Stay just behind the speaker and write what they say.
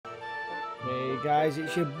Hey guys,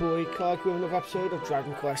 it's your boy Clark with another episode of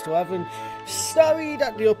Dragon Quest XI. Sorry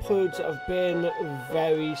that the uploads have been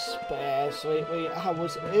very sparse lately. I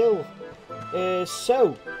was ill.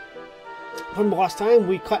 So, from the last time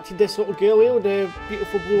we collected this little girl here with the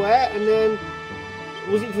beautiful blue hair, and then,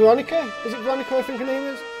 was it Veronica? Is it Veronica I think her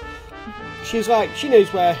name is? She's like, she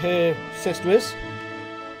knows where her sister is.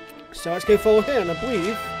 So let's go follow her, and I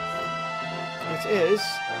believe it is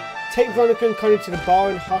take Veronica and Connie to the bar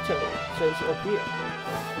in Hotto. So it's up here.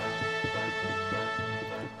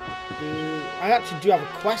 I actually do have a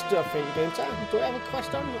quest, I think, don't I? Do I have a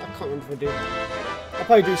quest on? I can't remember if I do. I'll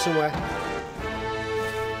probably do somewhere.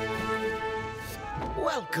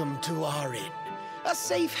 Welcome to our inn, a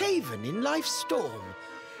safe haven in life's storm.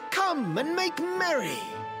 Come and make merry.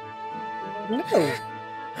 No.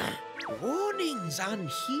 Warnings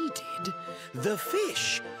unheeded, the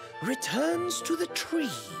fish returns to the tree.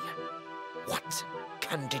 What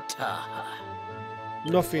can deter her?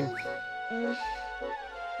 Nothing.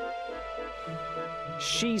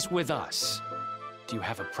 She's with us. Do you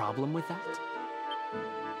have a problem with that?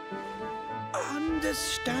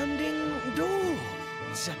 Understanding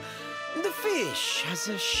dawns. The fish has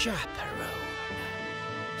a chaperone.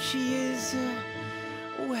 She is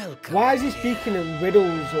welcome. Why is he speaking in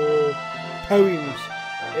riddles or poems?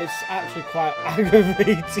 It's actually quite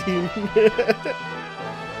aggravating.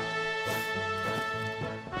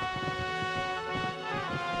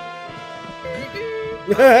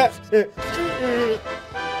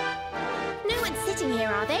 No one's sitting here,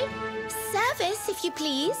 are they? Service, if you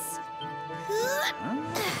please.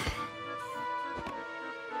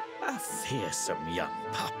 A fearsome young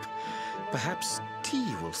pup. Perhaps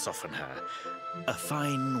tea will soften her. A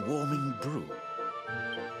fine warming brew.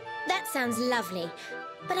 That sounds lovely,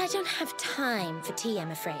 but I don't have time for tea,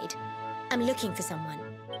 I'm afraid. I'm looking for someone.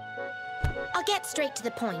 I'll get straight to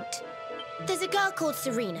the point. There's a girl called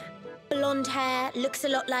Serena. Blonde hair, looks a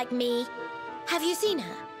lot like me. Have you seen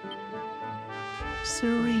her?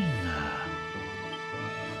 Serena.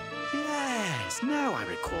 Yes, now I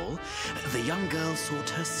recall. The young girl sought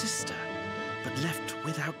her sister, but left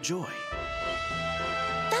without joy.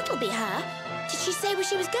 That'll be her. Did she say where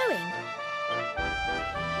she was going?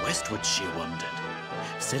 Westward she wandered,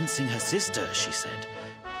 sensing her sister, she said,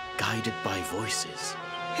 guided by voices.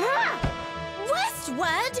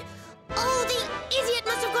 Westward? Oh, the idiot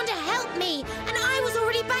must have gone to help me, and I was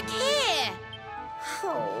already back here.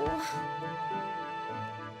 Oh.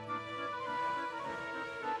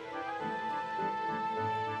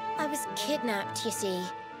 I was kidnapped, you see.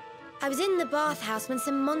 I was in the bathhouse when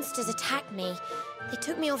some monsters attacked me. They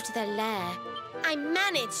took me off to their lair. I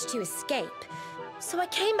managed to escape. So I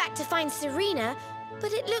came back to find Serena,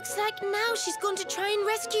 but it looks like now she's gone to try and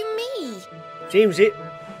rescue me. Seems it.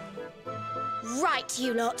 Right,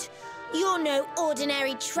 you lot. You're no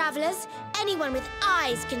ordinary travellers. Anyone with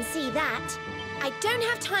eyes can see that. I don't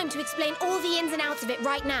have time to explain all the ins and outs of it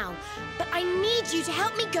right now, but I need you to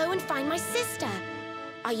help me go and find my sister.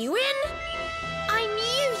 Are you in? I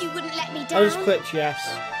knew you wouldn't let me down. I just clicked yes.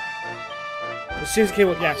 As soon as it came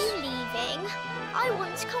up, yes. Are you leaving? I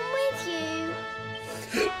want to come with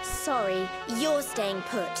you. Sorry, you're staying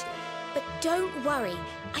put. But don't worry.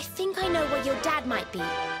 I think I know where your dad might be.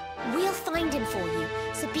 We'll find him for you,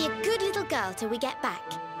 so be a good little girl till we get back.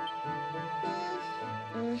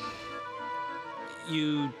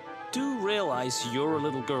 You do realize you're a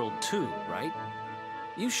little girl too, right?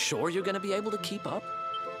 You sure you're gonna be able to keep up?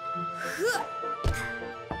 Who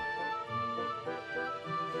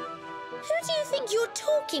do you think you're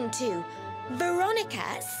talking to?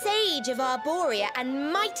 Veronica, sage of Arborea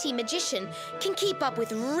and mighty magician, can keep up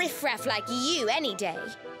with riffraff like you any day.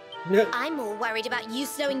 No. I'm more worried about you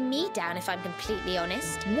slowing me down, if I'm completely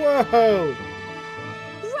honest. Whoa!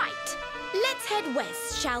 Right, let's head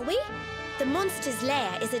west, shall we? The monster's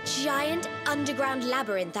lair is a giant underground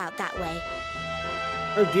labyrinth out that way.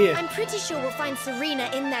 Oh dear. I'm pretty sure we'll find Serena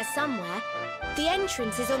in there somewhere. The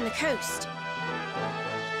entrance is on the coast.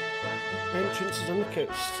 Entrance is on the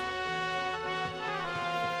coast.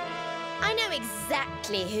 I know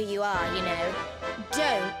exactly who you are, you know.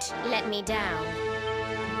 Don't let me down.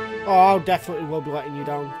 Oh, I'll definitely will be letting you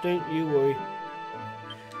down. Don't you worry.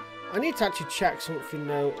 I need to actually check something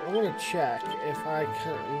though. I want to check if I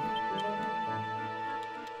can.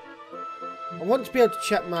 I want to be able to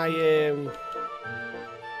check my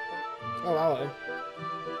Oh, hello.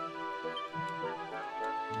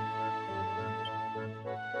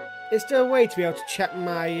 Is there a way to be able to check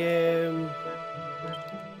my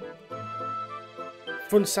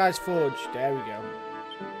fun size forge? There we go.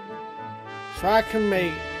 So I can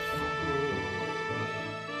make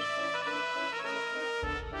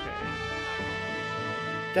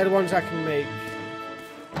They're the ones I can make.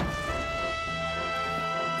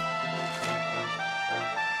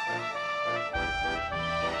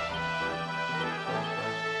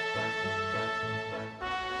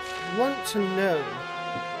 I want to know.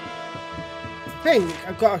 I think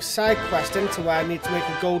I've got a side quest into where I need to make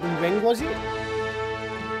a golden ring, was it?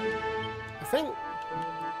 I think.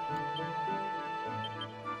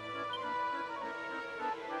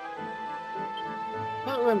 I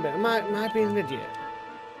can't remember. Am I being an idiot?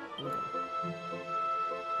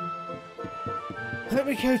 Let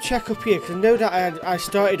me go check up here, because I know that I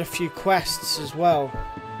started a few quests as well.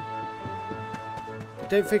 I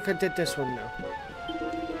don't think I did this one though.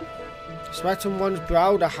 Sweat on one's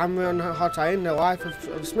brow, the hammer on hot iron, the life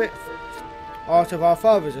of Smith. Art of our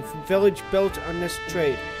fathers, a village built on this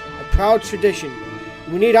trade. A proud tradition.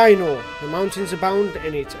 We need iron ore. The mountains abound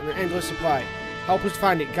in it, and an endless supply. Help us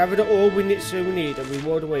find it. Gather the ore we need, and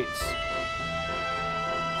reward awaits.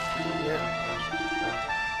 Yeah.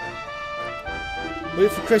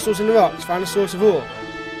 Look for crystals in the rocks. Find a source of ore.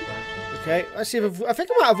 Okay, let's see if I think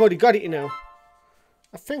I might have already got it, you know.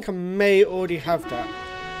 I think I may already have that.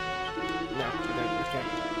 No, I don't. Okay.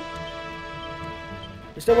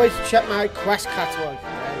 There's no way to check my quest catalogue.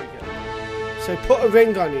 There we go. So put a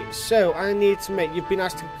ring on it. So I need to make. You've been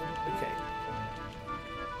asked to.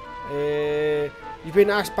 Okay. You've been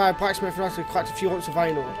asked by a blacksmith to collect a few hunts of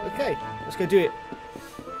iron ore. Okay, let's go do it.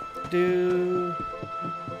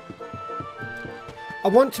 I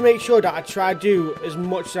want to make sure that I try to do as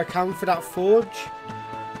much as I can for that forge.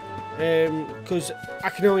 Because I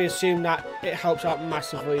can only assume that it helps out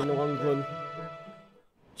massively in the long run.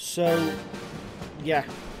 So, yeah.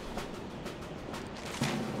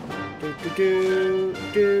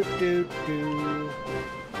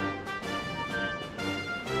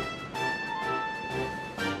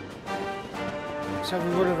 Let's have a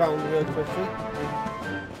run around real quickly.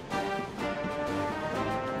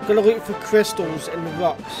 Gonna look for crystals in the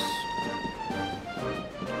rocks.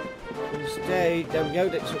 There we go,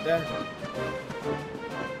 that's up there.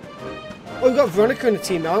 Oh, we've got Veronica in the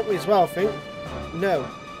team now, aren't we, as well, I think? No.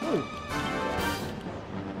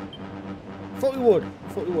 Thought we would. I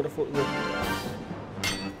thought we would.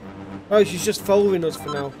 Oh, she's just following us for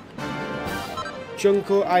now.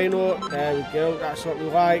 Chunko, iron ore, there we go, that's what we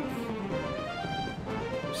like.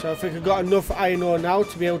 So I think I've got enough iron ore now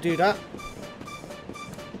to be able to do that.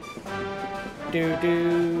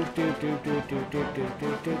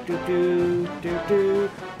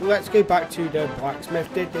 Let's go back to the blacksmith.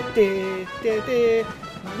 Yeah.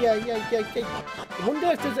 I wonder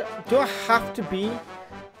if there's do I have to be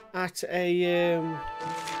at a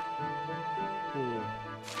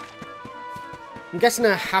I'm guessing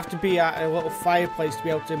I have to be at a little fireplace to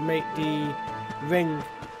be able to make the ring.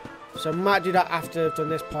 So I might do that after I've done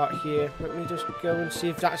this part here. Let me just go and see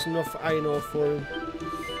if that's enough iron ore for him.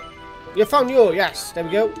 You found the ore, yes, there we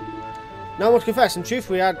go. Now I must confess, in truth,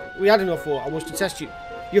 we had enough ore. I was to test you.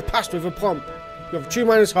 You've passed with a plump. You have a true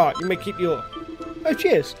miner's heart. You may keep the ore. Oh,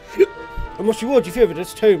 cheers. I must reward you for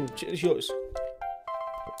this tome. It's yours.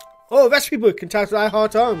 Oh, a recipe book entitled I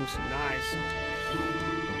Heart Arms. Nice.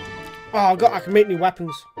 Oh, I can make new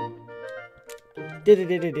weapons.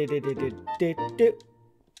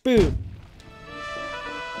 Boom.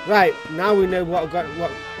 Right, now we know what I've got.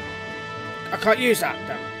 What I can't use that,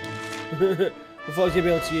 damn. I thought I was going to be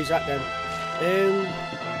able to use that then.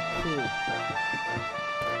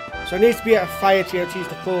 So I need to be at a fire to be able to use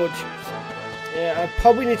the forge. I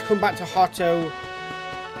probably need to come back to Hotto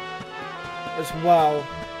as well.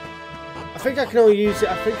 I think I can only use it.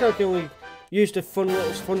 I think I can only use the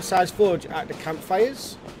fun size forge at the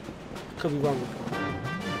campfires. Could be wrong.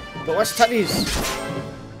 But let's attack these.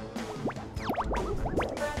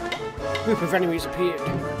 Group of enemies appeared.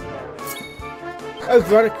 Oh,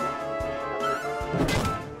 Veronic.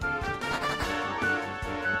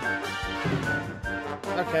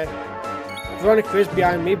 Okay. Veronica is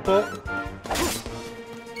behind me, but...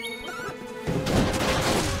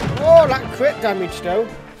 Oh, that crit damage, though.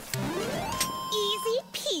 Easy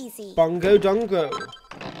peasy. Bongo dongo.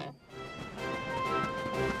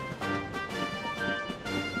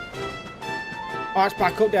 Oh, it's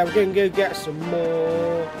back up there. We're going to go get some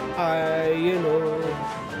more iron ore.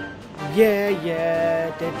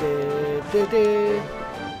 Yeah.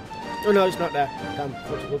 Oh, no, it's not there. Damn,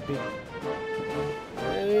 thought it would be.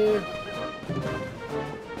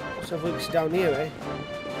 Let's have a look down here, eh?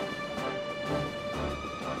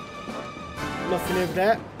 Nothing over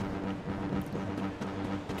there.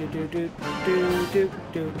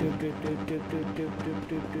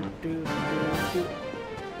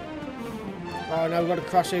 Oh, now we've got to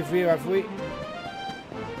cross over here, have we? To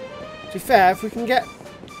be fair, if we can get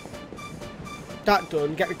that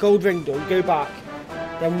done, get the gold ring done, go back,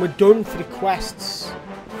 then we're done for the quests.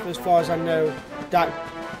 As far as I know, that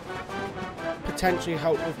potentially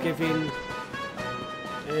help with giving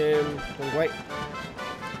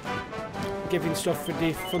giving stuff for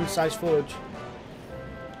the fun size forge.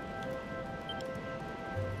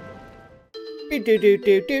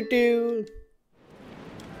 Do.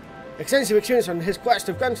 Extensive experience on his quest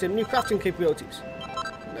have granted him new crafting capabilities.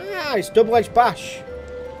 Nice, double-edged bash.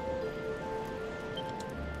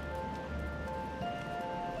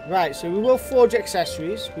 Right, so we will forge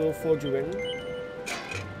accessories. We will forge a ring.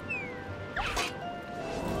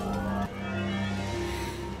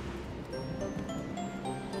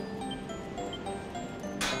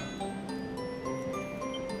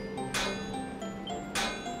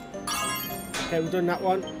 Okay, we've done that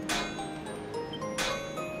one.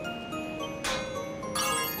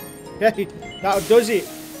 Hey, that does it.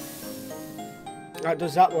 That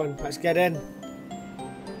does that one. Let's get in.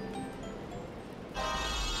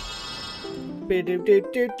 Is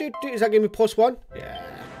that giving me +1? Yeah.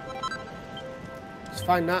 Let's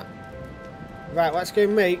find that. Right, let's go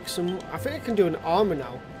make some. I think I can do an armor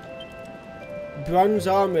now. Bronze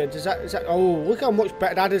armor. Is that? Oh, look how much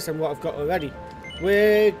better that is than what I've got already.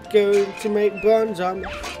 We're going to make bronze armor.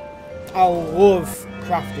 I love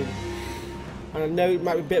crafting. And I know it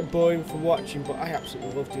might be a bit boring for watching, but I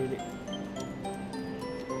absolutely love doing it.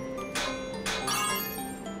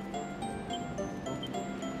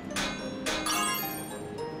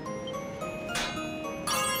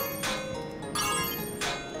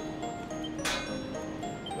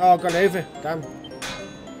 Oh, I've gone over. Damn.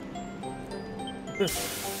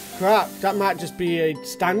 Crap, that might just be a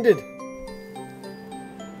standard.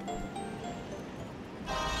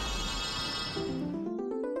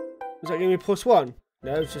 Is that giving me +1?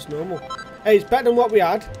 No, it's just normal. Hey, it's better than what we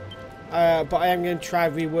had. But I am going to try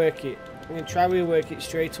rework it. I'm going to try rework it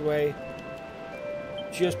straight away.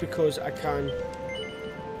 Just because I can.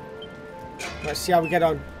 Let's see how we get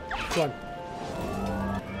on. Come on.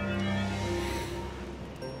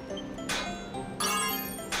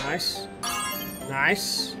 Nice.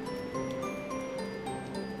 Nice.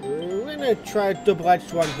 We're going to try a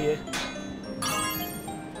double-edged one here.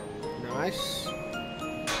 Nice.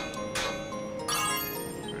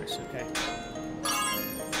 Nice, okay.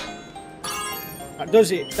 That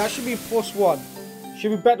does it. That should be +1.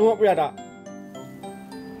 Should be better than what we had at.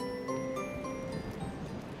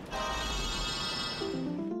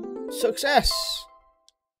 Success!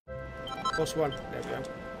 +1. There we go.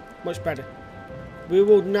 Much better. We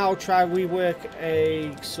will now try rework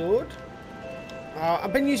a sword.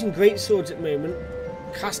 I've been using great swords at the moment.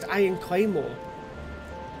 Cast iron claymore.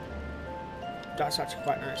 That's actually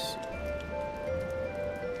quite nice.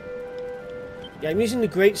 Yeah, I'm using the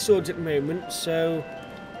great swords at the moment, so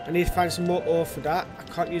I need to find some more ore for that. I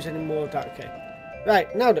can't use any more of that. Okay.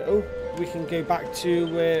 Right, now though, we can go back to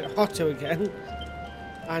Hotto again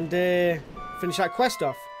and finish that quest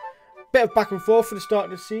off. Bit of back and forth for the start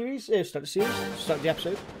of the series, start of the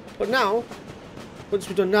episode. But now, once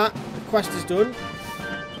we've done that, the quest is done,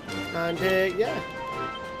 and yeah.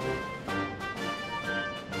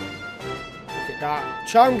 Look at that.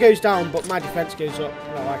 Charm goes down, but my defense goes up.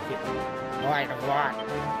 I like it. Right.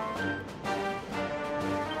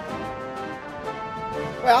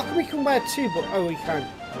 Wait, how can we come by a 2? But oh, we can.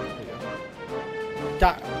 There we go.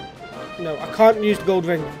 That. No, I can't use the gold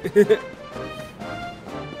ring.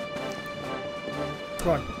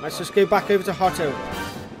 Come on, let's just go back over to Hotto.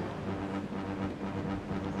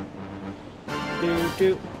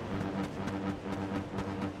 Do.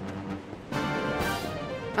 I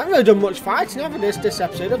haven't really done much fighting, have I, this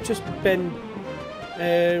episode? I've just been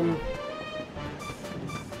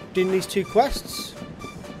doing these 2 quests.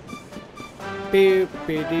 Yeah.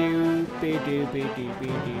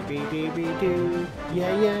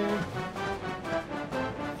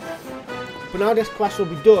 But now this quest will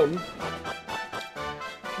be done.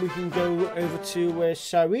 We can go over to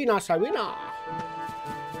Serena. Oh.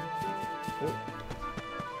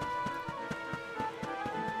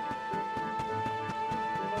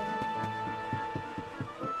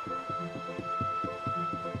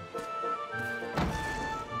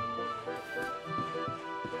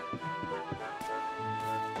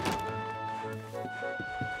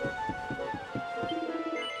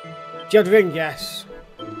 Do you have the ring? Yes.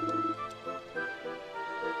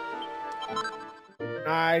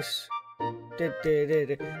 Nice. So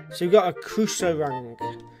we've got a Crusoe rank.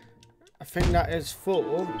 I think that is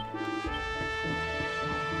full.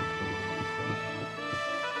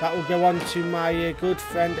 That will go on to my good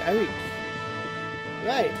friend Eric.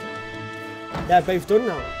 Right. They're both done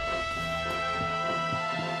now.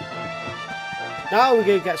 Now we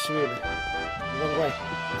go get Serena. Wrong way.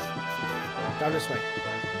 Down this way.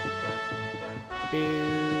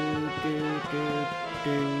 Do, do, do,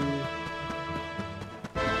 do.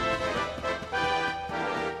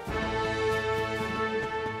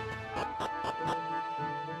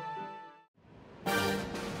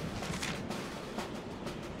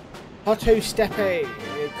 Otto Steppe,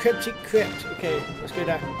 Cryptic Crypt. Okay, let's go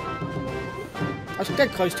there. I was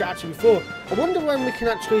dead close to it actually before. I wonder when we can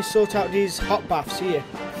actually sort out these hot baths here.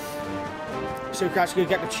 So we can actually go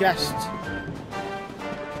get the chest.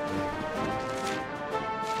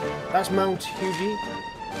 That's Mount Hugi.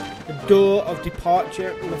 The door of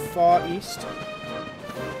departure in the far east.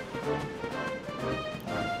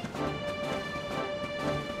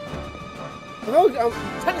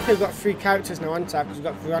 Technically I've got 3 characters now, haven't I? Because we've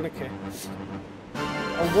got Veronica.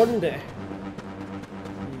 I wonder.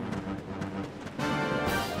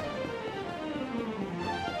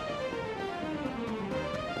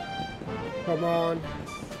 Come on.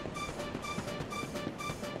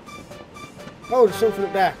 Oh, there's something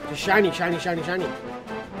up there. Just shiny, shiny, shiny, shiny.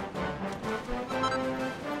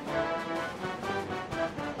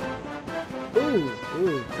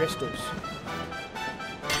 Ooh, crystals.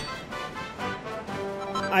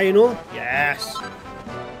 Iron ore? Yes.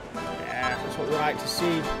 Yes, that's what we like to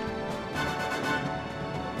see.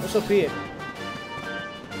 What's up here?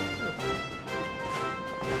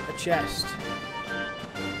 A chest.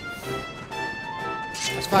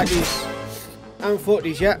 Let's fight these. I haven't fought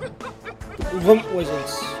these yet. Rump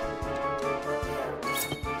wizards.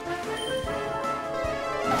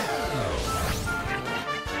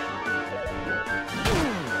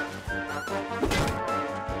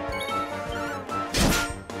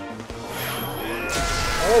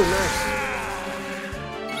 Oh,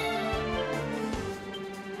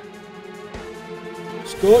 nice.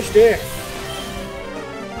 Scorched earth.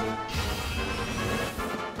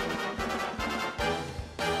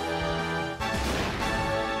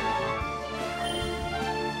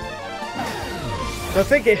 So I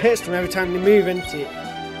think it hits them every time they move into it.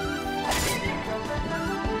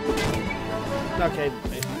 Okay.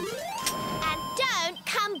 And don't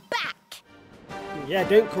come back! Yeah,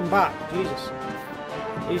 don't come back. Jesus.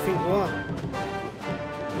 Who do you think you are?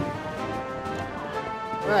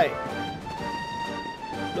 Right.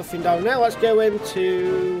 Nothing down there. Let's go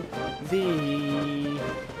into the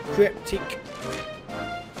Cryptic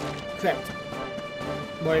Crypt.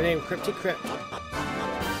 What a name, Cryptic Crypt.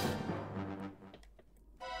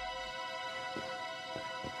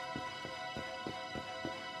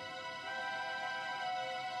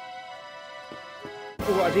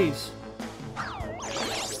 Oh, what are these?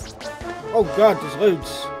 Oh god, there's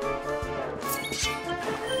loads.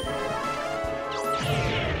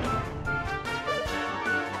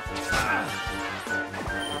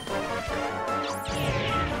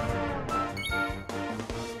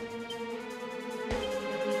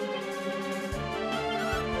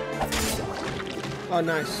 Oh,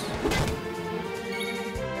 nice.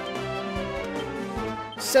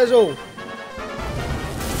 Says all.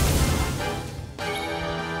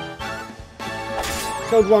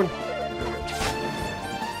 Code 1.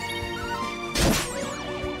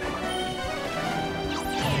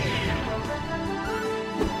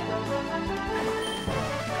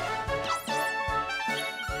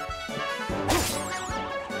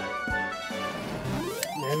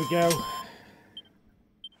 There we go.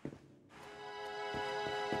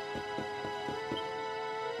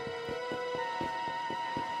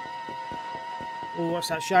 Oh, what's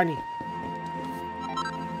that shiny?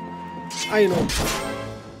 Iron ore.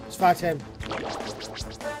 Let's fight him.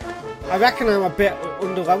 I reckon I'm a bit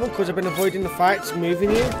under level because I've been avoiding the fights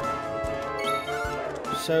moving here.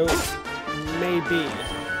 So maybe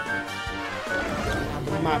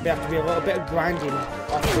there might have to be a little bit of grinding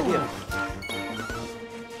off video.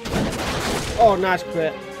 Oh, nice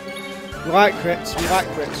crit. We like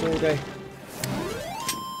crits all day.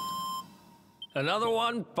 Another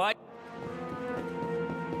one, bite.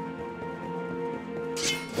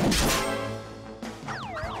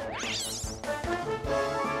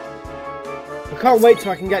 I can't wait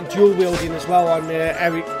till I can get dual wielding as well on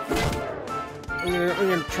Eric. I'm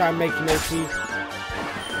gonna try and make him OP.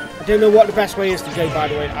 I don't know what the best way is to go, by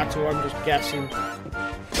the way, at all. I'm just guessing.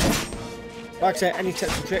 Like I said, any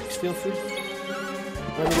tips and tricks, feel free.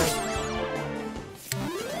 Let me know.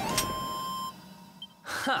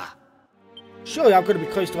 Ha! Surely I'm going to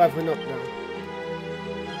be close to leveling up now.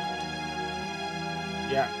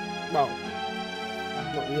 Yeah, well,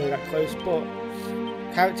 not really that close, but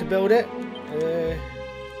character build it.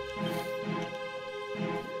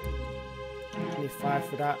 25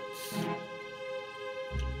 for that.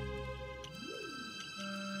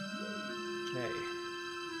 Okay.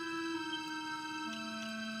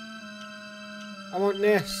 I want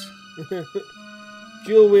this.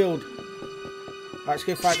 Dual wield. Let's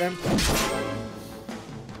go fight them.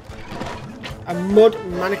 A mud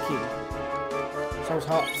mannequin. Sounds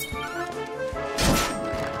hot.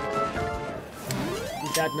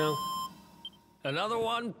 He's dead now. Another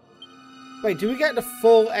one? Wait, do we get the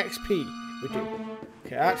full XP? We do.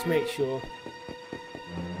 Okay, let's make sure.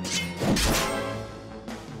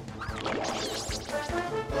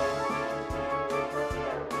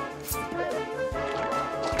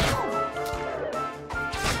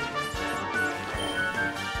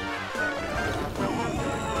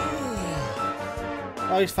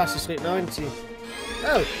 Oh, he's fast asleep now, isn't he?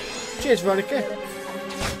 Oh, cheers, Veronica.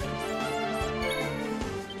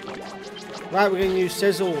 Right, we're going to use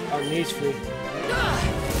Sizzle on these three.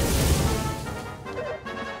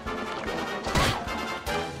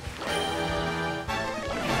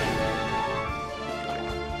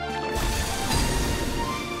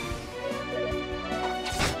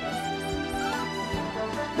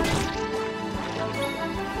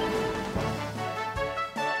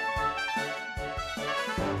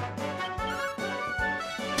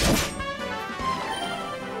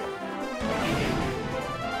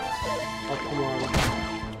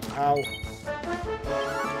 Ow.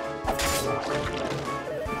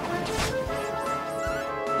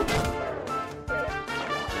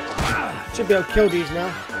 Should be able to kill these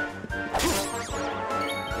now.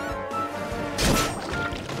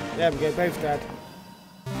 There we go, both dead.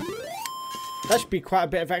 That should be quite a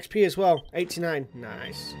bit of XP as well. 89.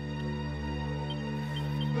 Nice.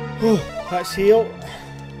 Let's heal.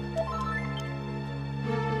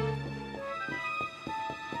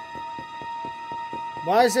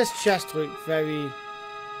 Why does this chest look very...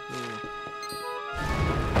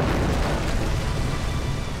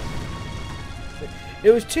 It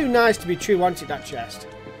was too nice to be true, wasn't it, that chest?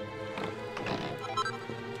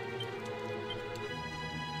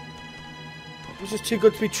 It was just too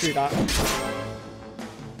good to be true, that.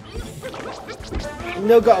 We've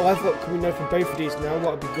now got a level up coming now for both of these now,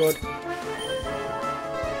 what would be good.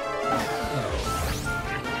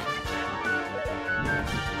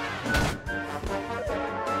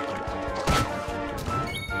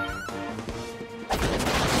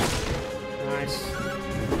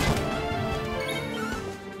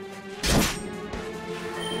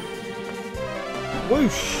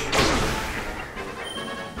 Whoosh!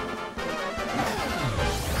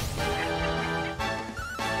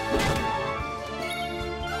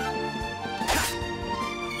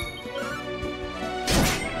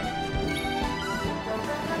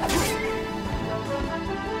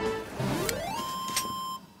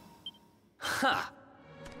 Ha!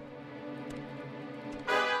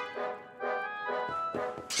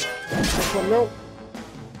 This one, no.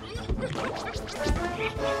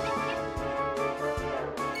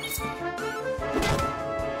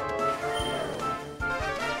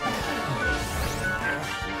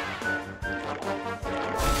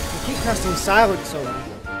 Casting silence on them.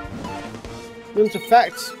 Wouldn't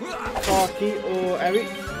affect Sparky or Eric.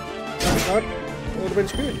 Oh god, would have been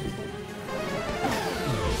screwed.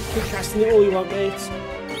 Keep casting it all you want, mate.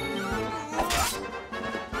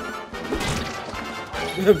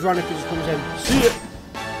 Veronic just comes in. See it!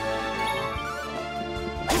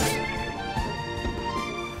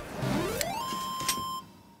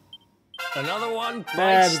 Another one.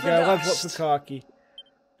 There we bites go, the level up dust. for Karki.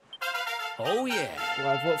 Oh yeah.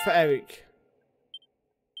 Level up for Eric.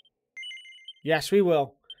 Yes, we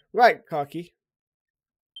will. Right, Karki.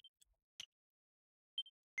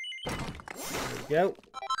 There we go.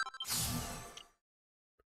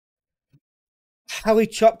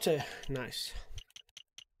 Helicopter. Nice.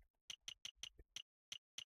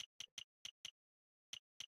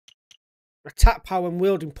 Attack power when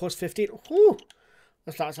wielding plus 15. Whew.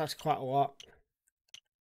 That's quite a lot.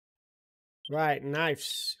 Right,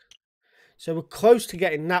 knives. So we're close to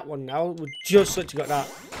getting that one now. We've just literally got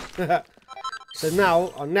that. So now,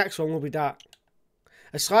 our next one will be that.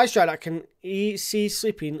 A slide strike that can see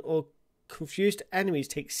sleeping or confused enemies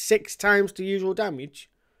take 6 times the usual damage.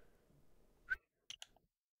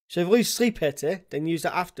 So if we sleep hit it, then use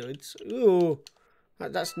that afterwards. Ooh,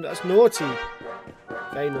 that's naughty.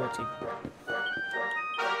 Very naughty.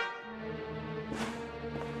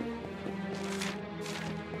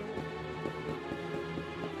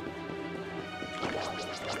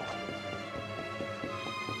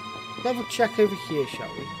 Let's have a check over here, shall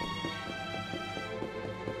we?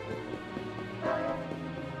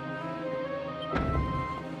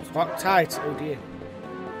 It's quite tight, oh dear.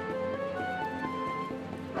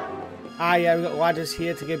 Ah yeah, we've got ladders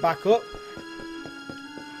here to get back up.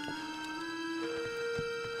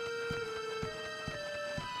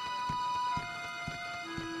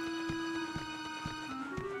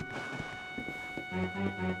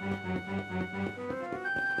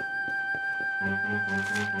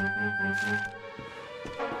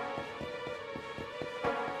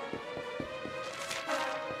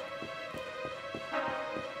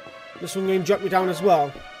 This one going to drop me down as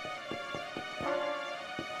well.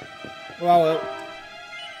 Well,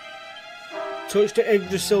 touch the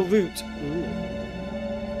Yggdrasil root. Ooh.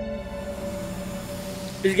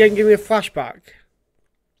 Is it going to give me a flashback?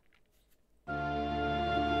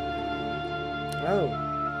 Oh.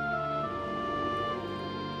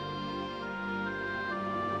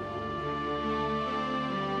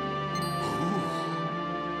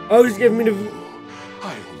 Oh, he's giving me the...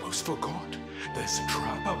 I almost forgot. There's a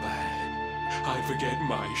trap up there. I'd forget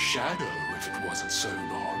my shadow if it wasn't so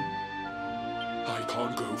long. I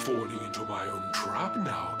can't go falling into my own trap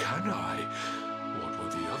now, can I? What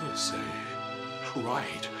would the others say?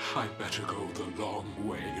 Right, I'd better go the long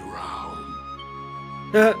way around.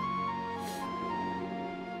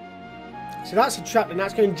 So that's a trap, and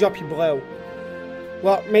that's going to drop you below.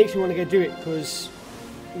 Well, it makes me want to go do it, because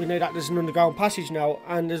we know that there's an underground passage now,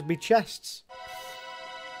 and there's big chests.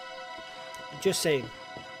 Just saying.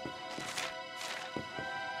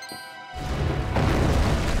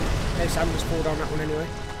 Okay, Sam just fall down that one anyway.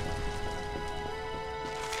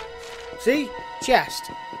 See?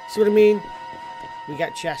 Chest. See what I mean? We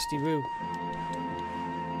get chesty roo.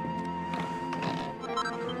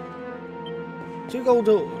 2 gold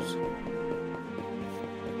doors.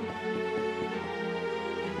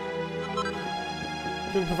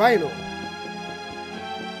 Can we provide all?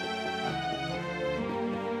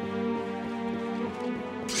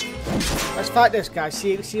 Let's fight this guy.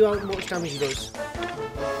 See how much damage he does.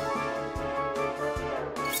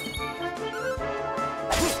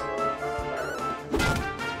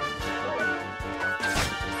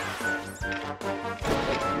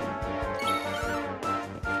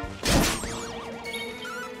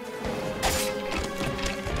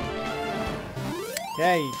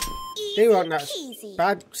 Okay. They weren't that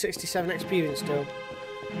bad. 67 experience still.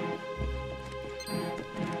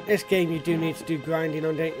 This game you do need to do grinding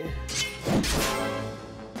on, don't you?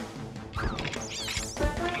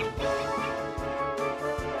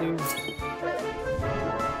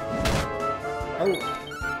 Oh.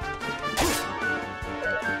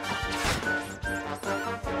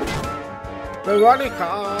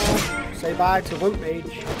 Veronica! Say bye to Lump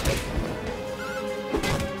Mage.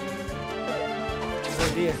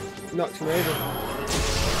 Oh dear, knocked him over.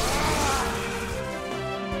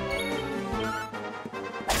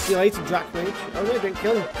 See you later, Drac Mage. Oh no, didn't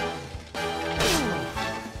kill him.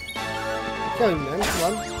 Kill him then,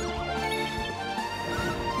 come on.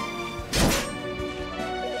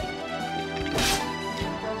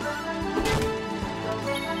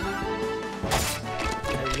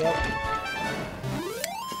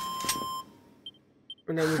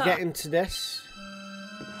 And then we get into this.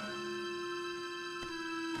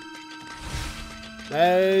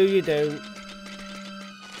 No, you don't.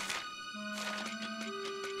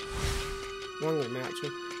 Hang on a minute,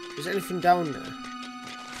 actually. Is there anything down there?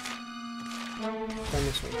 Down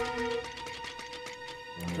this one.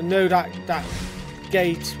 I know that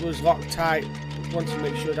gate was locked tight. I wanted to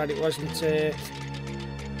make sure that it wasn't a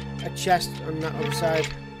chest on that other side.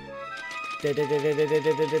 No!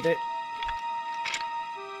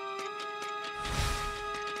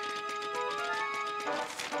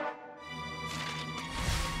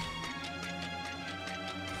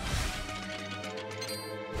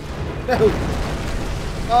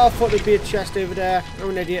 Oh, I thought there'd be a chest over there. I'm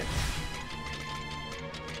an idiot.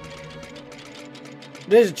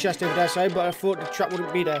 There's a chest over there, sorry, but I thought the trap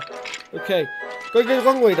wouldn't be there. Okay. Gotta go the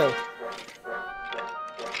wrong way, though.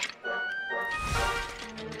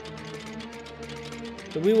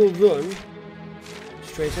 So we will run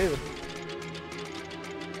straight over.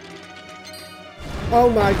 Oh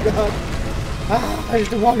my god! Ah, there's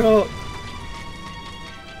the one up!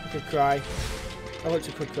 I could cry. I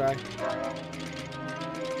literally could cry.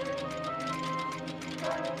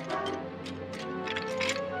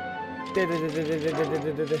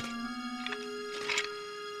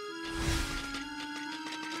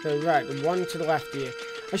 So right, the one to the left here.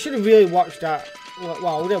 I should have really watched that. Well,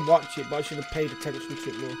 I would have watched it, but I should have paid attention to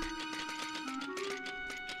it more.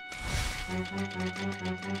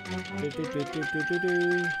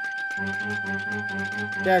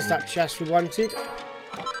 There's that chest we wanted.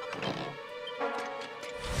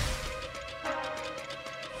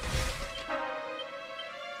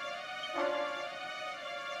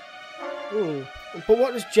 Ooh. But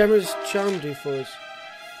what does Gemma's charm do for us?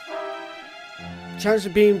 Chance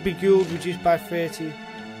of being beguiled reduced by 30.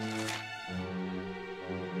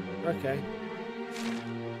 Okay.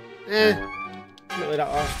 Not really that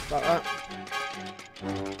asked about that.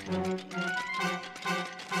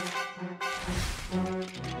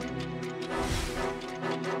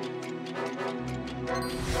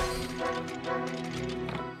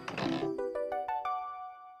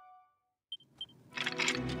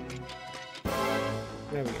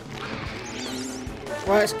 There we go.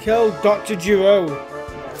 Let's kill Dr. Giro.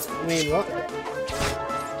 I mean, what?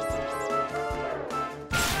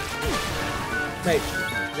 Wait,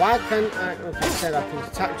 why can't I? Okay, I said I can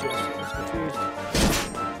attack you. I was confused.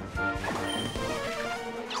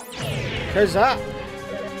 Because that.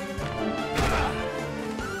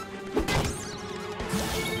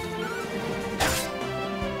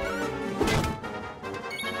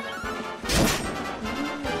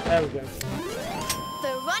 There we go.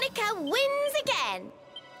 Veronica wins again.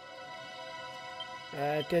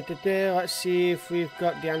 Let's see if we've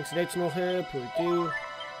got the antidotal herb. We do. There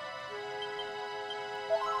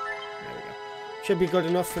we go. Should be good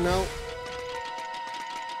enough for now.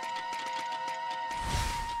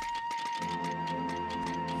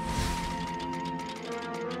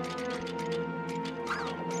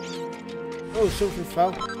 Oh, something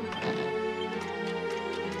fell.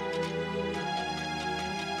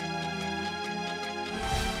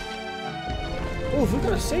 Oh, we've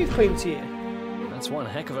got a save point here. That's one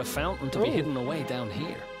heck of a fountain to be hidden away down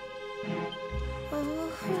here.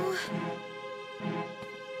 Oh.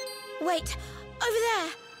 Wait, over there.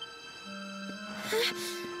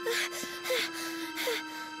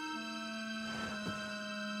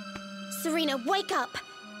 Serena, wake up.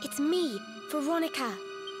 It's me, Veronica.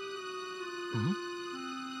 Hmm?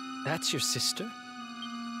 That's your sister?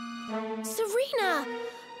 Serena!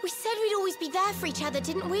 We said we'd always be there for each other,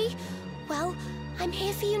 didn't we? Well, I'm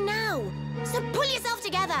here for you now. So pull yourself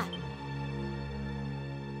together.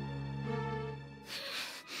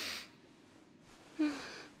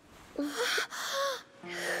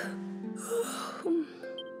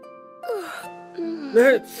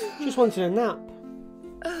 Just wanted a nap.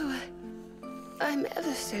 Oh, I'm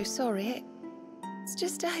ever so sorry. It's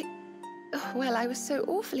just well, I was so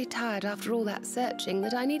awfully tired after all that searching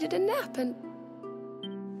that I needed a nap and...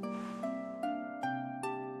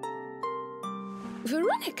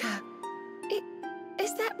 Veronica!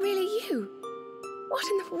 Is that really you? What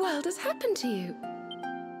in the world has happened to you?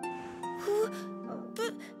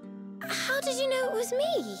 But how did you know it was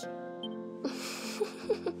me?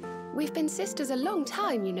 We've been sisters a long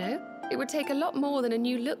time, you know. It would take a lot more than a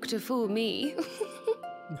new look to fool me.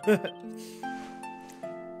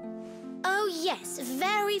 Oh yes,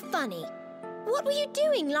 very funny. What were you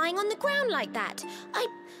doing lying on the ground like that?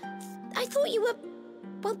 I thought you were...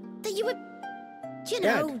 well, that you were... you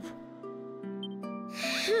know...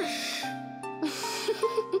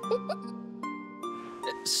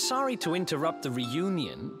 Sorry to interrupt the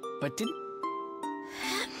reunion, but didn't...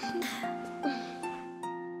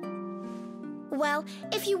 Well,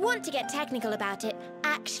 if you want to get technical about it,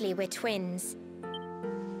 actually we're twins.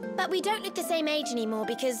 But we don't look the same age anymore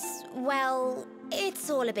because, well, it's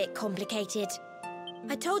all a bit complicated.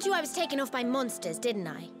 I told you I was taken off by monsters, didn't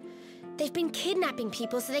I? They've been kidnapping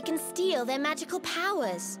people so they can steal their magical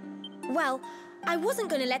powers. Well, I wasn't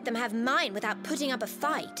going to let them have mine without putting up a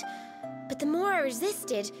fight. But the more I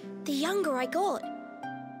resisted, the younger I got.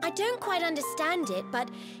 I don't quite understand it, but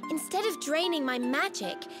instead of draining my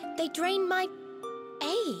magic, they drained my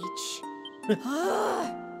age.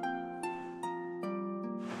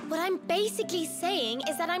 What I'm basically saying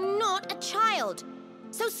is that I'm not a child.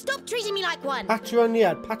 So stop treating me like one. Pat you on the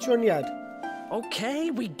head, pat you on the head. Okay,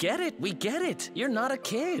 we get it. You're not a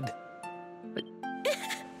kid. But...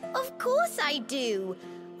 Of course I do.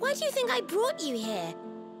 Why do you think I brought you here?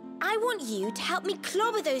 I want you to help me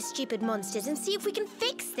clobber those stupid monsters and see if we can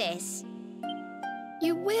fix this.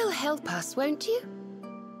 You will help us, won't you?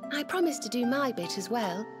 I promise to do my bit as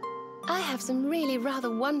well. I have some really rather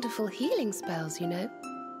wonderful healing spells, you know.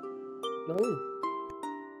 Oh.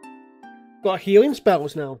 Got healing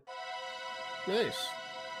spells now. Nice.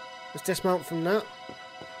 Let's dismount from that.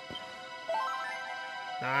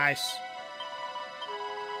 Nice.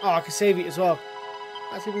 Oh, I can save it as well.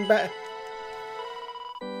 That's even better.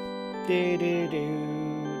 Do, do, do,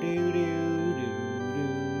 do, do, do, do.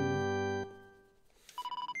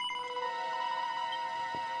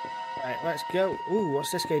 Right, let's go. Ooh,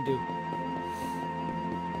 what's this guy do?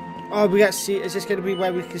 Oh, we get to see. Is this going to be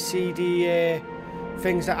where we can see the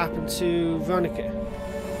things that happen to Veronica?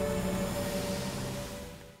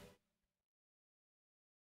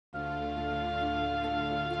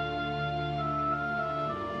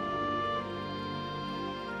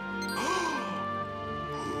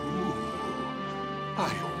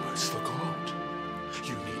 I almost forgot.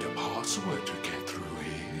 You need a password to get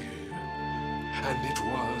and it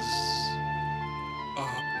was a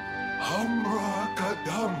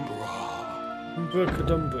Umbra-Cadumbra.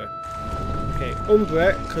 Umbra-Cadumbra. Okay,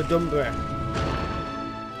 Umbra-Cadumbra.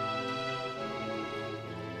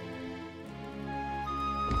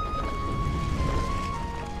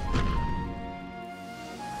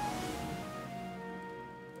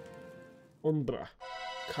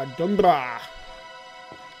 Umbra-Cadumbra.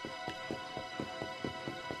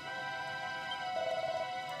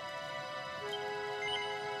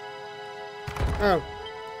 Oh,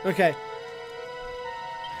 okay.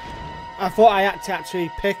 I thought I had to actually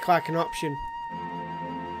pick like an option.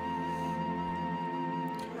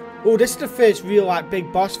 Oh, this is the first real like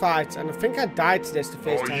big boss fight, and I think I died to this the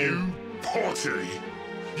first time. Are you potty?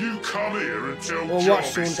 You come here and tell Well, what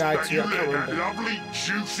Jarvis someone died that to, you I can't let that remember. lovely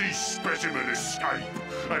juicy specimen escape,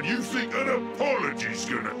 and you think an apology's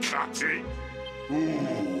gonna cut it?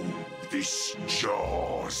 Ooh, this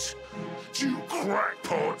jars. Do you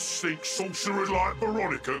crackpots think sorcerers like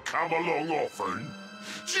Veronica come along often?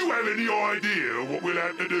 Do you have any idea what we'll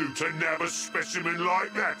have to do to nab a specimen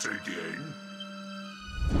like that again?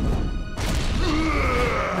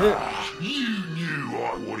 You knew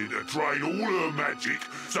I wanted to drain all her magic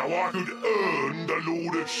so I could earn the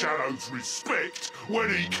Lord of Shadow's respect when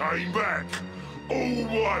he came back. All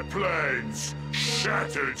my plans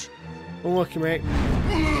shattered. Unlucky, mate.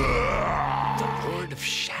 The Lord of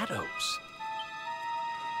Shadows.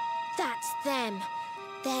 That's them.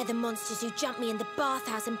 They're the monsters who jumped me in the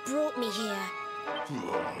bathhouse and brought me here.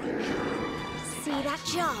 See that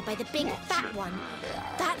jar by the big fat one?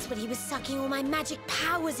 That's what he was sucking all my magic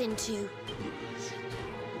powers into.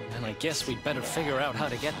 And I guess we'd better figure out how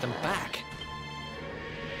to get them back.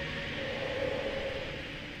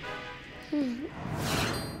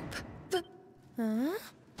 Huh?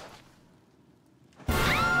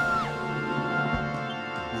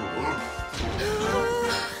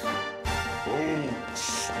 Oh,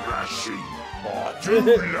 Splashy, I do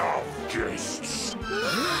love guests.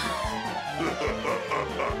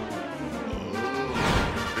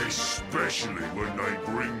 Especially when they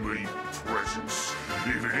bring me presents.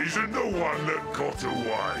 If it isn't the one that got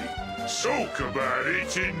away. Talk about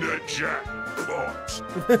it in the jackpot.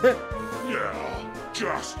 Yeah,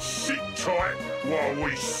 just sit tight while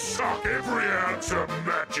we suck every ounce of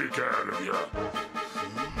magic out of you.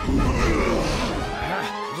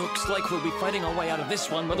 Looks like we'll be fighting our way out of this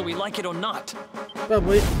one, whether we like it or not.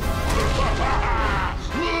 Probably.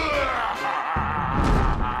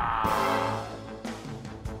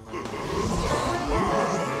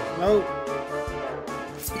 No.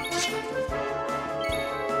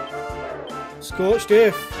 Scorched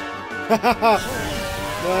earth.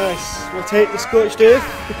 Nice. We'll take the scorched earth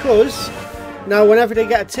because now whenever they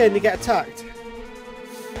get a turn, they get attacked.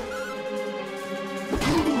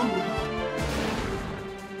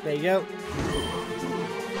 There you go.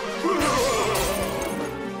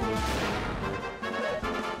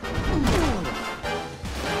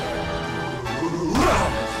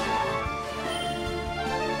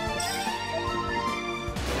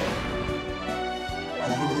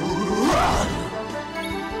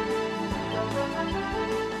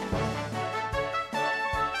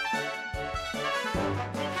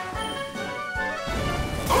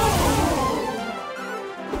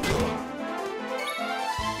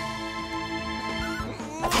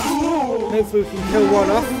 Hopefully we can kill one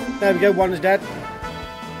off. There we go, one is dead.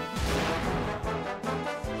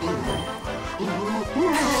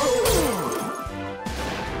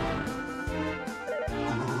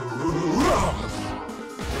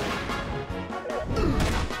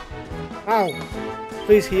 Ow!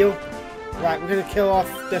 Please heal. Right, we're gonna kill off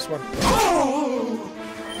this one.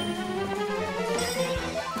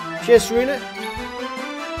 Cheers, Serena.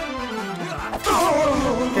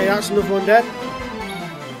 Okay, that's another one dead.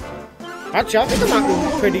 Actually, I think I might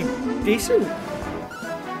be pretty decent.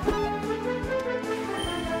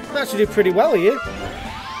 I actually did pretty well here.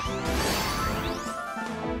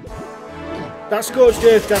 That scorched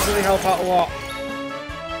earth definitely helped out a lot.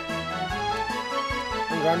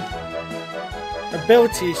 Hang on.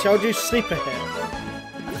 Abilities, shall I do sleeper here?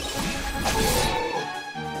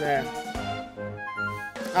 There.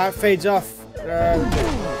 That fades off.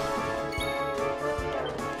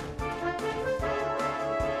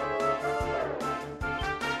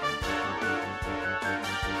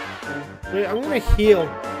 I'm gonna heal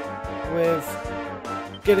with.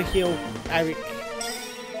 Gonna heal Eric.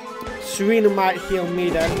 Serena might heal me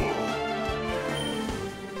then.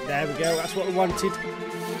 There we go, that's what we wanted.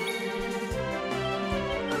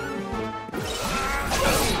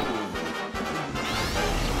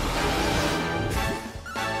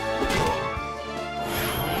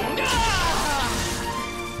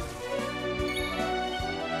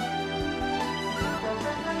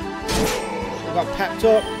 got pepped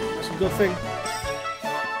up. That's a good thing.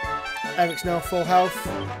 Eric's now full health.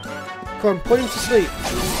 Come on, put him to sleep.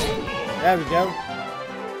 There we go.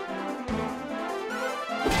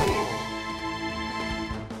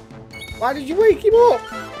 Why did you wake him up?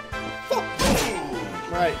 Fuck.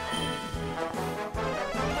 Right.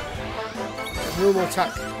 Normal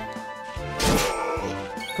attack.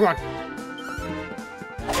 Come on.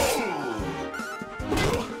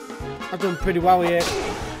 I've done pretty well here.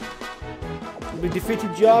 We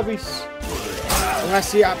defeated Jarvis.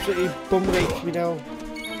 Unless he absolutely bum rakes me down.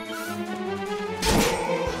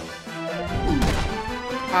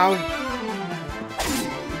 Ow.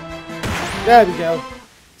 There we go.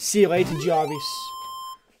 See you later, Jarvis.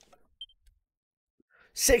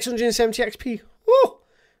 670 XP. Woo!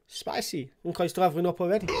 Spicy. I'm close to leveling up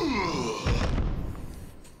already.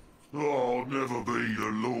 I'll never be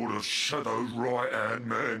the Lord of Shadow's right-hand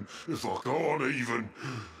man if I can't even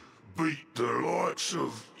beat the likes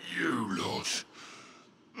of you lot.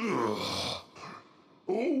 Ugh.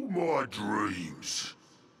 All my dreams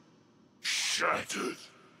shattered.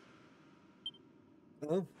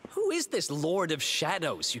 Oh. Who is this Lord of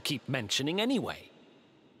Shadows you keep mentioning anyway?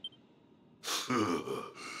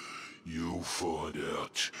 You'll find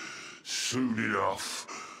out soon enough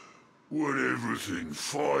when everything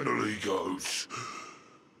finally goes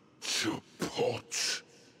to pot.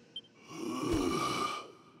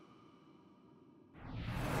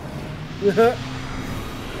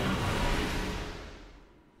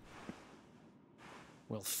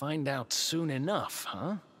 We'll find out soon enough,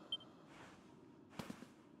 huh?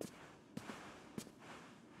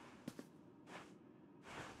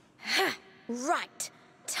 Right.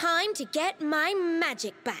 Time to get my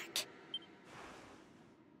magic back.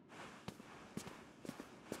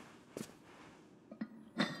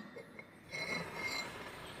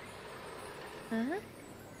 Huh?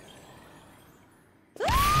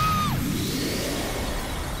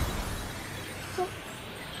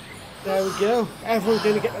 There we go. Everyone's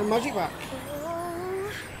going to get their magic back.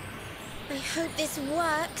 Oh, I hope this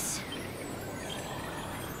works.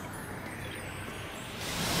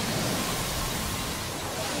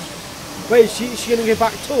 Wait, is she going to get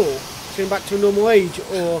back tall? Is she going back to a normal age,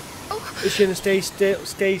 or is she going to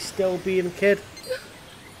stay still being a kid?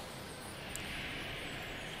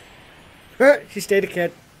 She stayed a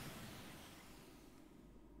kid.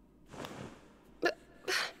 But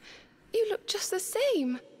you look just the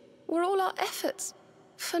same. Were all our efforts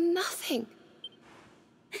for nothing?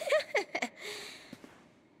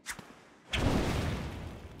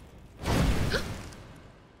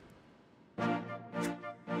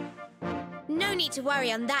 No need to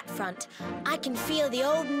worry on that front. I can feel the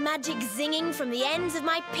old magic zinging from the ends of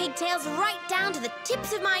my pigtails right down to the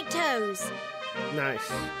tips of my toes. Nice.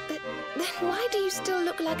 Then why do you still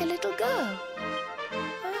look like a little girl?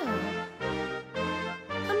 Oh.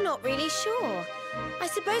 I'm not really sure. I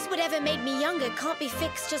suppose whatever made me younger can't be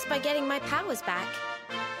fixed just by getting my powers back.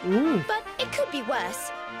 Ooh. But it could be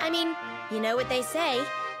worse. I mean, you know what they say.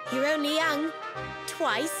 You're only young.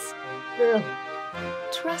 Twice. Yeah.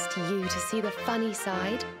 Trust you to see the funny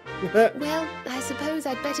side. Well, I suppose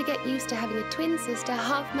I'd better get used to having a twin sister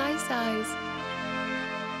half my size.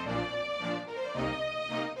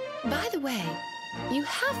 By the way, you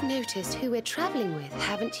have noticed who we're traveling with,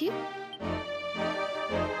 haven't you?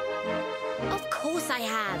 Of course I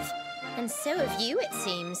have. And so have you, it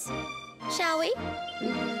seems. Shall we?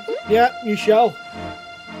 Yeah, you shall.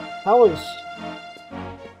 Powers.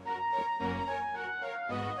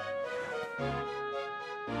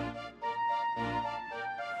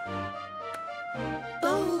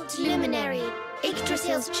 Bold Luminary,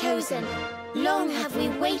 Yggdrasil's chosen. Long have we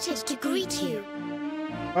waited to greet you.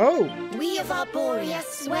 Oh. We of Arborea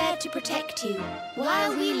swear to protect you.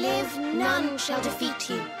 While we live, none shall defeat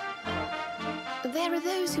you. There are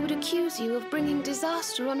those who would accuse you of bringing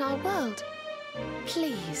disaster on our world.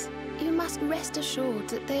 Please, you must rest assured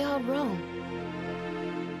that they are wrong.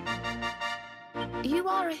 You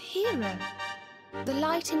are a hero. The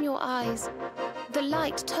light in your eyes, the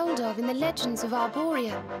light told of in the legends of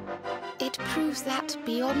Arborea, it proves that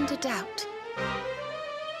beyond a doubt.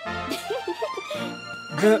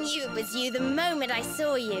 I knew it was you the moment I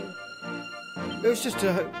saw you. It was just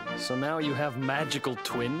a... So now you have magical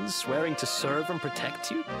twins swearing to serve and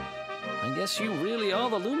protect you? I guess you really are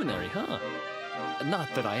the Luminary, huh?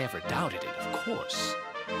 Not that I ever doubted it, of course.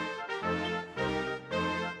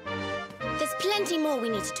 There's plenty more we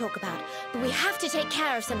need to talk about, but we have to take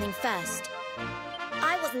care of something first.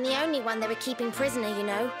 I wasn't the only one they were keeping prisoner, you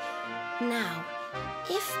know. Now,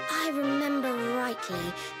 if I remember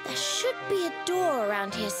rightly, there should be a door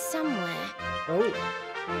around here somewhere. Oh.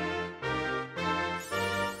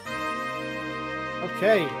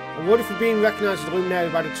 Okay. Awarded for being recognised as the Luminary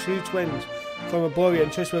by the two twins from Arborea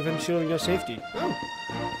and trust with ensuring your safety. Oh.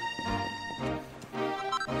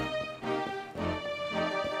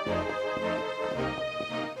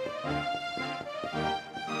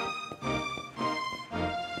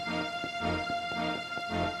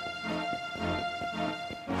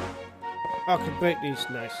 I can break these,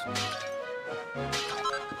 nice.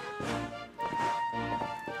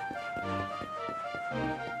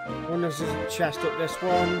 One there's a chest up this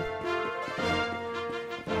one.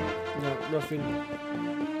 No, nothing.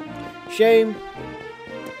 Shame.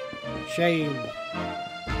 Shame.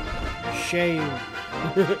 Shame.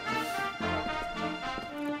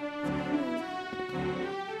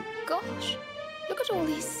 Gosh, look at all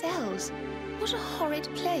these cells. What a horrid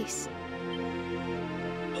place.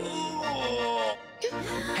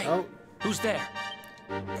 Hey, Oh. who's there?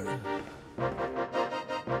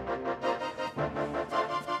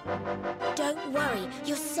 Don't worry,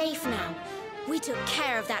 you're safe now. We took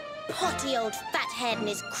care of that potty old fathead and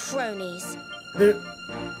his cronies.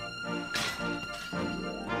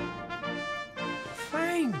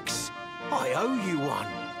 Thanks. I owe you one.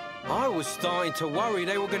 I was starting to worry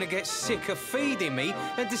they were going to get sick of feeding me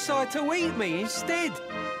and decide to eat me instead.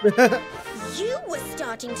 You were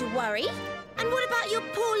starting to worry? And what about your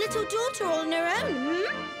poor little daughter all on her own,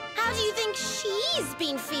 hmm? How do you think she's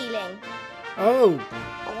been feeling? Oh.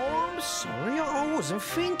 Oh, I'm sorry, I wasn't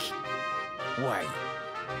thinking. Wait,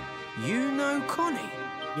 you know Connie?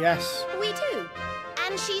 Yes. We do.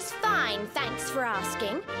 And she's fine, thanks for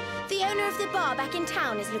asking. The owner of the bar back in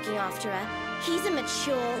town is looking after her. He's a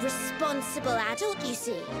mature, responsible adult, you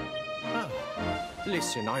see. Oh,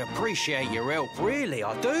 listen, I appreciate your help, really,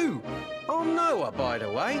 I do. I'm Noah, by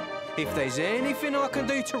the way. If there's anything I can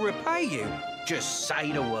do to repay you, just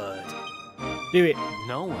say the word. Do it.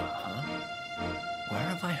 Noah, huh? Where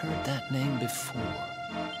have I heard that name before?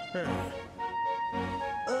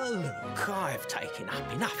 Look, I've taken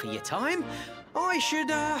up enough of your time. I should,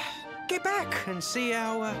 get back and see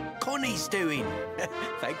how, Connie's doing.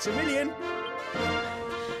 Thanks a million.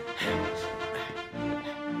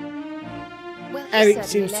 Well, he Eric certainly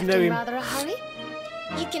seems to left know in him. rather a hurry.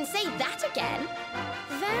 You can say that again.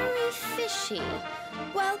 Very fishy.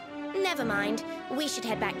 Well, never mind. We should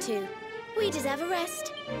head back too. We deserve a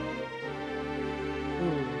rest.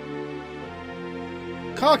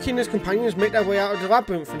 Karki and his companions make their way out of the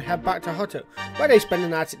labyrinth and head back to Hotto, where they spend the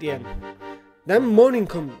night at the inn. Then morning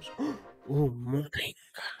comes. Oh, morning.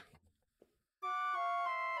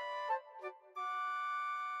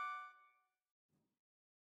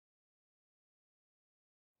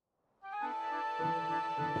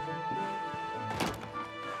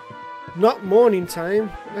 Not morning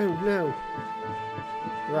time. Oh no.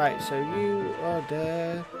 Right, so you are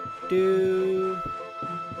there. Do.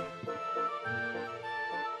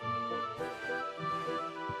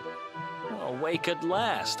 Awake at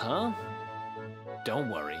last, huh? Don't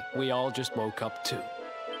worry, we all just woke up too.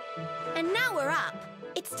 And now we're up.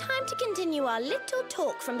 It's time to continue our little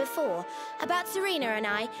talk from before about Serena and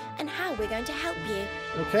I and how we're going to help you.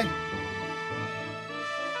 Okay.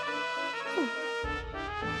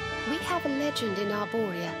 We have a legend in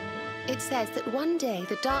Arborea. It says that one day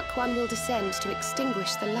the Dark One will descend to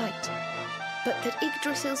extinguish the light, but that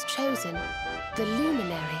Yggdrasil's chosen, the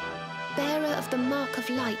Luminary, bearer of the Mark of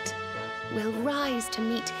Light, will rise to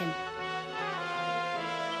meet him.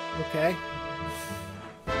 Okay.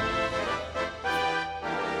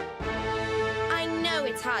 I know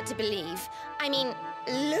it's hard to believe. I mean,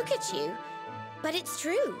 look at you. But it's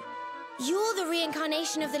true. You're the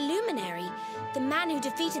reincarnation of the Luminary, the man who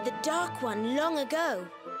defeated the Dark One long ago.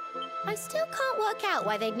 I still can't work out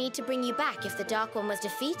why they'd need to bring you back if the Dark One was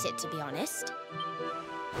defeated, to be honest.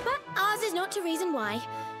 But ours is not to reason why.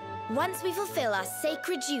 Once we fulfill our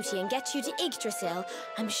sacred duty and get you to Yggdrasil,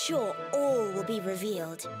 I'm sure all will be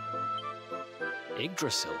revealed.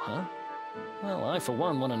 Yggdrasil, huh? Well, I for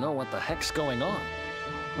one want to know what the heck's going on.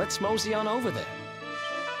 Let's mosey on over there.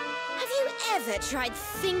 Have you ever tried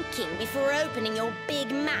thinking before opening your big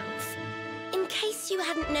mouth? In case you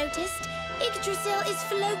hadn't noticed, Yggdrasil is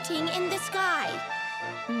floating in the sky.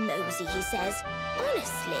 Mosey, he says.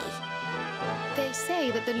 Honestly. They say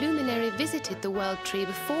that the Luminary visited the World Tree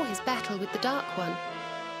before his battle with the Dark One.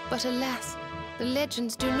 But alas, the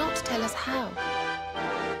legends do not tell us how.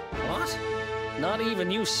 What? Not even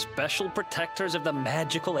you special protectors of the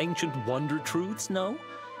magical ancient wonder truths, no?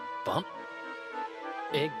 Bump.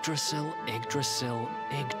 Yggdrasil, Yggdrasil,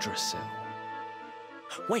 Yggdrasil.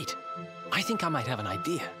 Wait, I think I might have an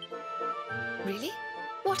idea. Really?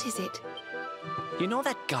 What is it? You know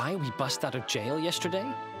that guy we bust out of jail yesterday?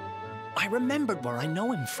 I remembered where I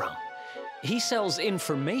know him from. He sells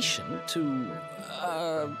information to,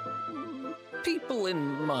 people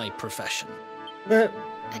in my profession.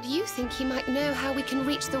 And you think he might know how we can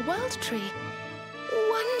reach the World Tree?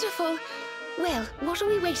 Wonderful! Well, what are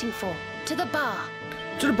we waiting for? To the bar.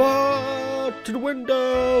 To the bar, to the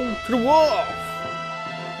window, to the wall.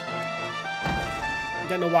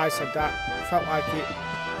 Don't know why I said that. Felt like it.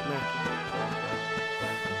 Nah.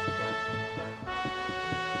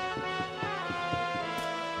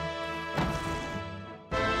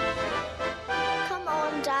 Come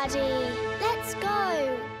on, Daddy. Let's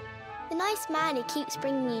go. The nice man who keeps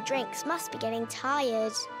bringing you drinks must be getting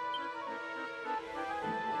tired.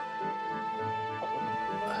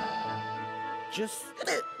 Just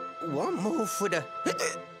one more for the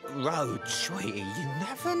road, sweetie. You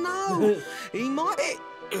never know. He might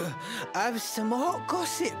have some hot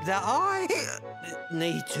gossip that I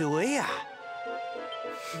need to hear.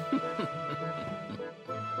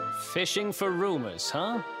 Fishing for rumors,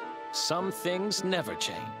 huh? Some things never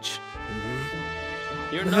change.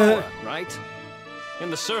 You're Noah, right? In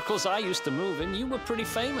the circles I used to move in, you were pretty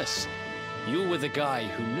famous. You were the guy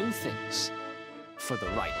who knew things for the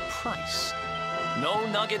right price. No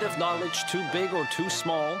nugget of knowledge too big or too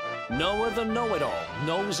small. Noah the know-it-all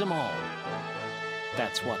knows them all.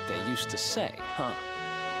 That's what they used to say, huh?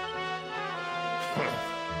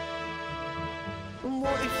 And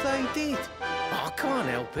what if they did? I can't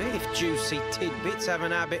help it if juicy tidbits have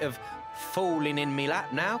an habit of falling in me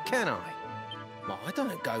lap now, can I? Well, I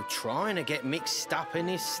don't go trying to get mixed up in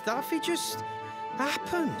this stuff. It just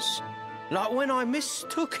happens. Like when I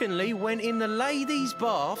mistakenly went in the ladies'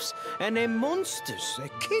 baths and them monsters, they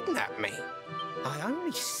kidnapped me. I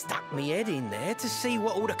only stuck me head in there to see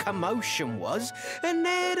what all the commotion was, and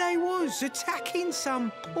there they was, attacking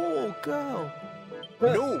some poor girl.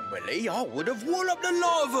 Normally, I would have walloped the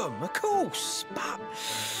lot of them, of course, but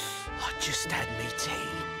I just had me tea.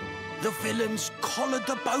 The villains collared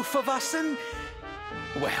the both of us and,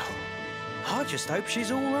 well, I just hope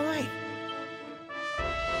she's all right.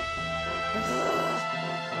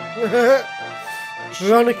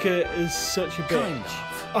 Veronica is such a bitch. Kind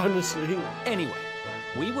of. Honestly. Anyway,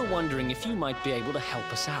 we were wondering if you might be able to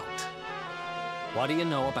help us out. What do you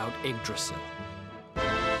know about Yggdrasil?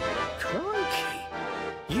 Crikey.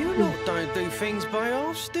 You lot don't do things by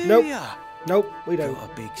halves, do Nope. ya? Nope, we don't.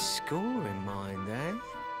 Got a big score in mind, eh?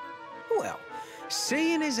 Well,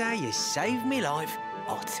 seeing as how you saved me life,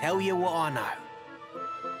 I'll tell you what I know.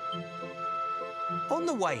 On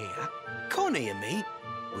the way here, Connie and me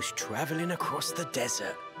was travelling across the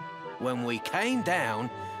desert when we came down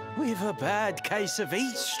with a bad case of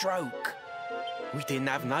heat stroke. We didn't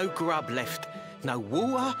have no grub left, no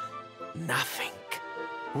water, nothing.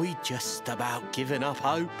 We'd just about given up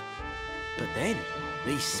hope. But then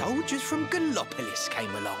these soldiers from Gallopolis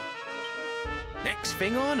came along. Next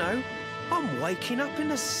thing I know, I'm waking up in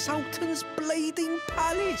the Sultan's bleeding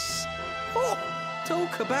palace. Oh,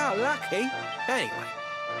 talk about lucky. Anyway,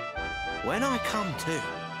 when I come to,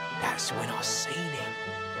 that's when I seen him.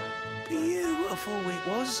 Beautiful it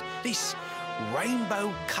was, this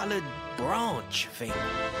rainbow-coloured branch thing.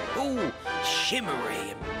 All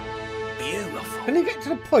shimmery and beautiful. Can you get to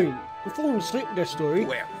the point? I'm falling asleep with this story.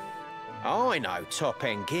 Well, I know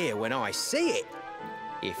top-end gear when I see it.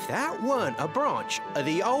 If that weren't a branch of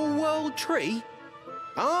the old world tree,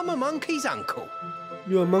 I'm a monkey's uncle.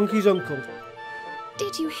 You're a monkey's uncle.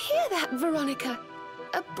 Did you hear that, Veronica?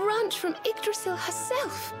 A branch from Yggdrasil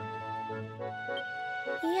herself.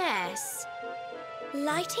 Yes.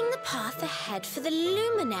 Lighting the path ahead for the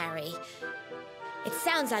Luminary. It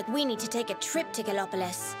sounds like we need to take a trip to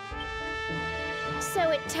Gallopolis. So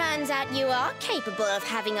it turns out you are capable of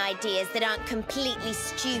having ideas that aren't completely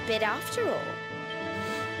stupid after all.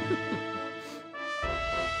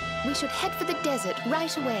 We should head for the desert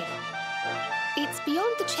right away. It's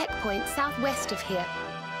beyond the checkpoint southwest of here.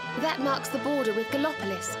 That marks the border with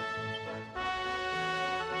Gallopolis.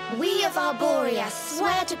 We of Arborea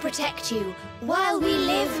swear to protect you. While we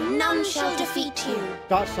live, none shall defeat you.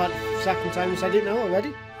 That's like the second time I said it now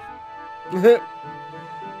already. Yeah.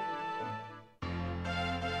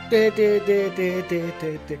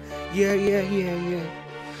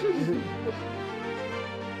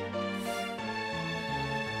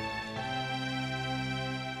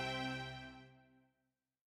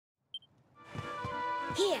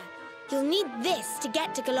 Here, you'll need this to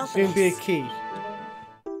get to It's going Gallopolis. to be a key.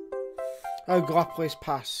 Oh, Gallopolis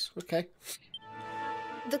Pass. Okay.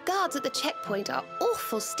 The guards at the checkpoint are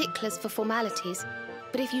awful sticklers for formalities,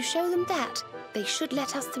 but if you show them that, they should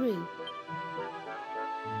let us through.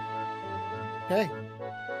 Okay.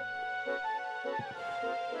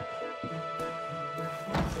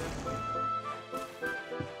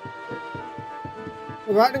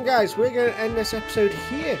 Right then guys, we're going to end this episode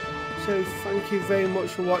here. So thank you very much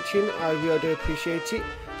for watching, I really do appreciate it.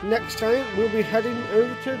 Next time we'll be heading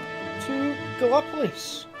over to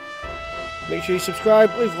Gallopolis. Make sure you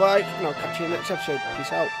subscribe, leave a like, and I'll catch you in the next episode.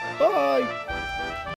 Peace out. Bye!